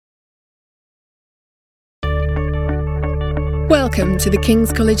Welcome to the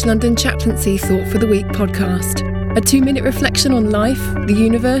King's College London Chaplaincy Thought for the Week podcast, a 2-minute reflection on life, the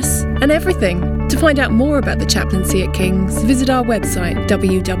universe, and everything. To find out more about the chaplaincy at King's, visit our website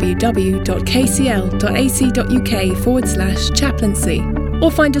www.kcl.ac.uk/chaplaincy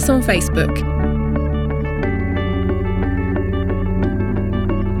or find us on Facebook.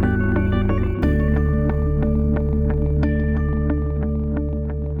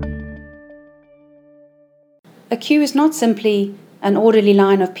 A queue is not simply an orderly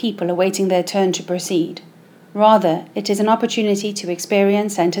line of people awaiting their turn to proceed. Rather, it is an opportunity to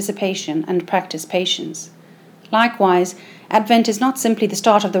experience anticipation and practice patience. Likewise, Advent is not simply the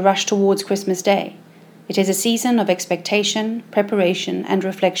start of the rush towards Christmas Day. It is a season of expectation, preparation, and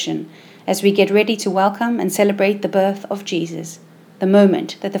reflection as we get ready to welcome and celebrate the birth of Jesus, the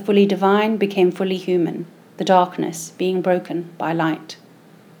moment that the fully divine became fully human, the darkness being broken by light.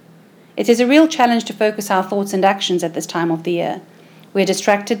 It is a real challenge to focus our thoughts and actions at this time of the year. We are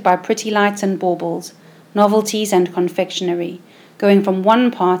distracted by pretty lights and baubles, novelties and confectionery, going from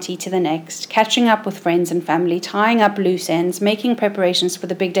one party to the next, catching up with friends and family, tying up loose ends, making preparations for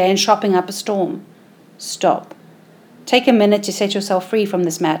the big day, and shopping up a storm. Stop. Take a minute to set yourself free from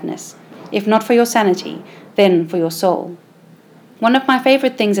this madness. If not for your sanity, then for your soul. One of my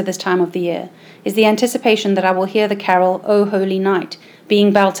favorite things at this time of the year is the anticipation that I will hear the carol, O Holy Night,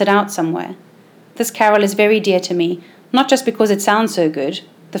 being belted out somewhere. This carol is very dear to me, not just because it sounds so good,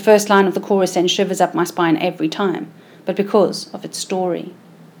 the first line of the chorus sends shivers up my spine every time, but because of its story.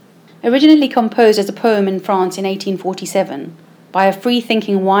 Originally composed as a poem in France in 1847 by a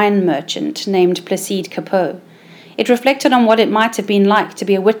free-thinking wine merchant named Placide Cappeau, it reflected on what it might have been like to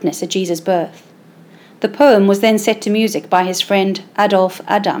be a witness at Jesus' birth. The poem was then set to music by his friend Adolphe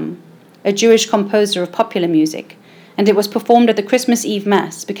Adam, a Jewish composer of popular music, and it was performed at the Christmas Eve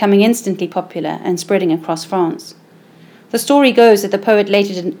Mass, becoming instantly popular and spreading across France. The story goes that the poet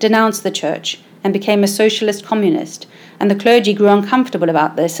later denounced the church and became a socialist communist, and the clergy grew uncomfortable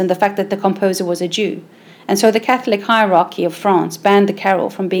about this and the fact that the composer was a Jew, and so the Catholic hierarchy of France banned the carol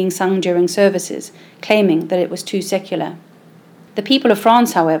from being sung during services, claiming that it was too secular. The people of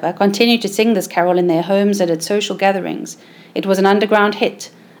France, however, continued to sing this carol in their homes and at social gatherings. It was an underground hit,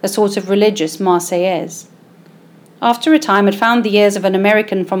 a sort of religious Marseillaise. After a time, it found the ears of an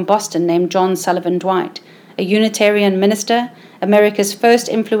American from Boston named John Sullivan Dwight, a Unitarian minister, America's first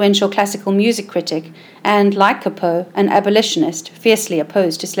influential classical music critic, and, like Cappeau, an abolitionist fiercely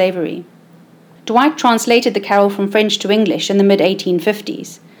opposed to slavery. Dwight translated the carol from French to English in the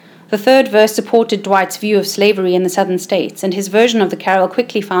mid-1850s. The third verse supported Dwight's view of slavery in the southern states, and his version of the carol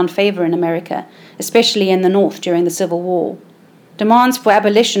quickly found favor in America, especially in the North during the Civil War. Demands for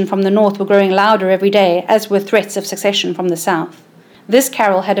abolition from the North were growing louder every day, as were threats of secession from the South. This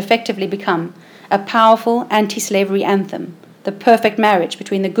carol had effectively become a powerful anti-slavery anthem, the perfect marriage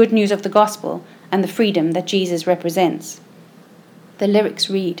between the good news of the gospel and the freedom that Jesus represents. The lyrics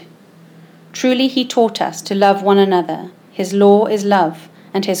read, "Truly he taught us to love one another. His law is love,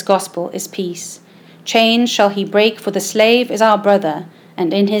 and his gospel is peace. Chains shall he break, for the slave is our brother,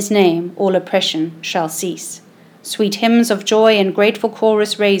 and in his name all oppression shall cease. Sweet hymns of joy and grateful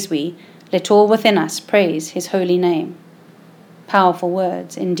chorus raise we, let all within us praise his holy name." Powerful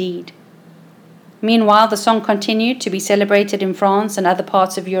words indeed. Meanwhile, the song continued to be celebrated in France and other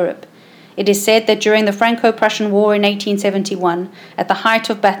parts of Europe. It is said that during the Franco-Prussian War in 1871, at the height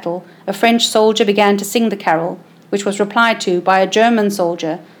of battle, a French soldier began to sing the carol, which was replied to by a German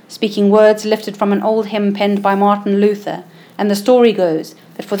soldier, speaking words lifted from an old hymn penned by Martin Luther, and the story goes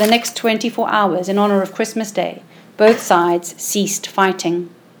that for the next 24 hours in honor of Christmas Day, both sides ceased fighting.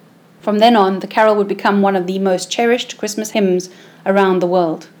 From then on, the carol would become one of the most cherished Christmas hymns around the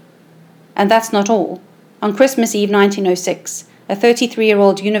world. And that's not all. On Christmas Eve 1906, a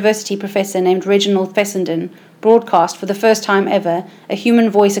 33-year-old university professor named Reginald Fessenden broadcast for the first time ever a human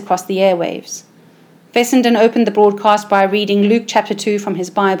voice across the airwaves. Fessenden opened the broadcast by reading Luke chapter 2 from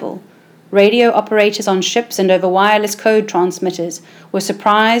his Bible. Radio operators on ships and over wireless code transmitters were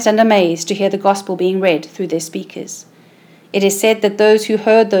surprised and amazed to hear the gospel being read through their speakers. It is said that those who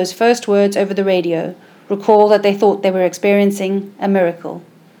heard those first words over the radio recall that they thought they were experiencing a miracle.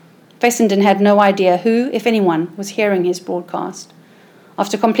 Fessenden had no idea who, if anyone, was hearing his broadcast.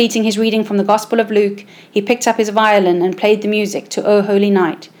 After completing his reading from the Gospel of Luke, he picked up his violin and played the music to O Holy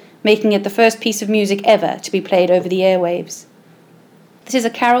Night, making it the first piece of music ever to be played over the airwaves. This is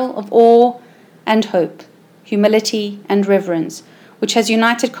a carol of awe and hope, humility and reverence, which has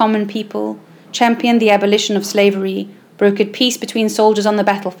united common people, championed the abolition of slavery, brokered peace between soldiers on the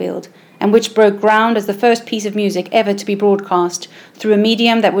battlefield, and which broke ground as the first piece of music ever to be broadcast through a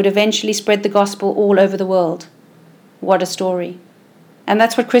medium that would eventually spread the gospel all over the world. What a story. And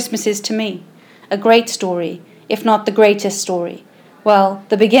that's what Christmas is to me. A great story, if not the greatest story. Well,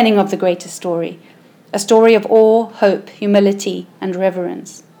 the beginning of the greatest story. A story of awe, hope, humility, and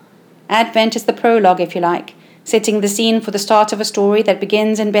reverence. Advent is the prologue, if you like, setting the scene for the start of a story that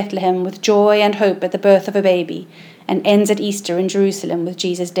begins in Bethlehem with joy and hope at the birth of a baby, and ends at Easter in Jerusalem with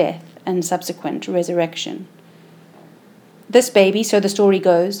Jesus' death and subsequent resurrection. This baby, so the story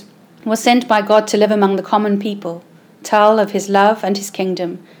goes, was sent by God to live among the common people, tell of his love and his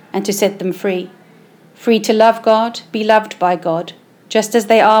kingdom, and to set them free. Free to love God, be loved by God, just as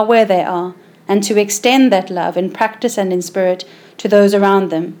they are where they are, and to extend that love in practice and in spirit to those around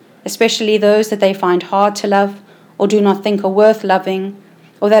them, especially those that they find hard to love, or do not think are worth loving,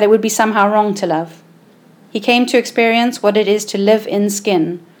 or that it would be somehow wrong to love. He came to experience what it is to live in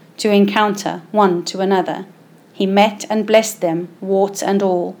skin, to encounter one to another. He met and blessed them, warts and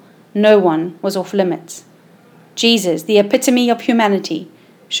all. No one was off limits. Jesus, the epitome of humanity,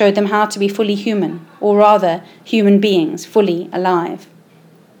 showed them how to be fully human, or rather, human beings, fully alive.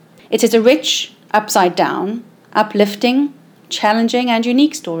 It is a rich, upside down, uplifting, challenging, and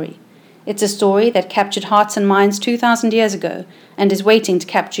unique story. It's a story that captured hearts and minds 2,000 years ago and is waiting to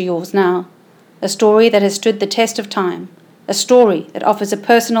capture yours now. A story that has stood the test of time. A story that offers a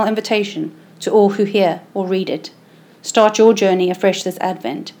personal invitation to all who hear or read it. Start your journey afresh this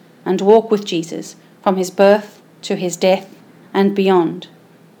Advent and walk with Jesus from his birth to his death and beyond.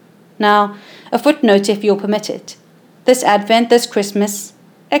 Now, a footnote if you'll permit it. This Advent, this Christmas,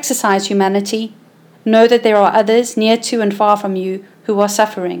 exercise humanity. Know that there are others near to and far from you who are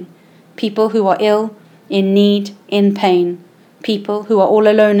suffering. People who are ill, in need, in pain. People who are all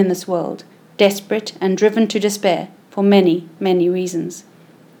alone in this world, desperate and driven to despair for many, many reasons.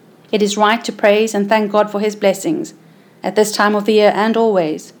 It is right to praise and thank God for his blessings at this time of the year and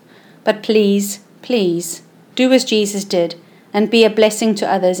always. But please, please, do as Jesus did and be a blessing to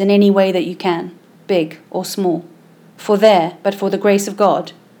others in any way that you can, big or small. For there, but for the grace of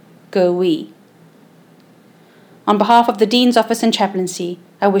God, go we. On behalf of the Dean's Office and Chaplaincy,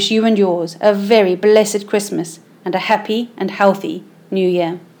 I wish you and yours a very blessed Christmas and a happy and healthy New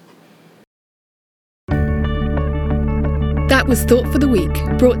Year. That was Thought for the Week,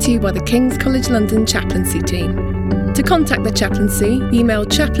 brought to you by the King's College London Chaplaincy team. To contact the Chaplaincy, email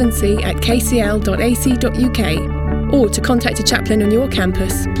chaplaincy@kcl.ac.uk, or to contact a chaplain on your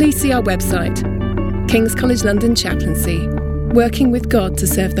campus, please see our website. King's College London Chaplaincy, working with God to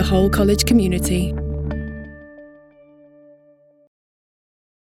serve the whole college community.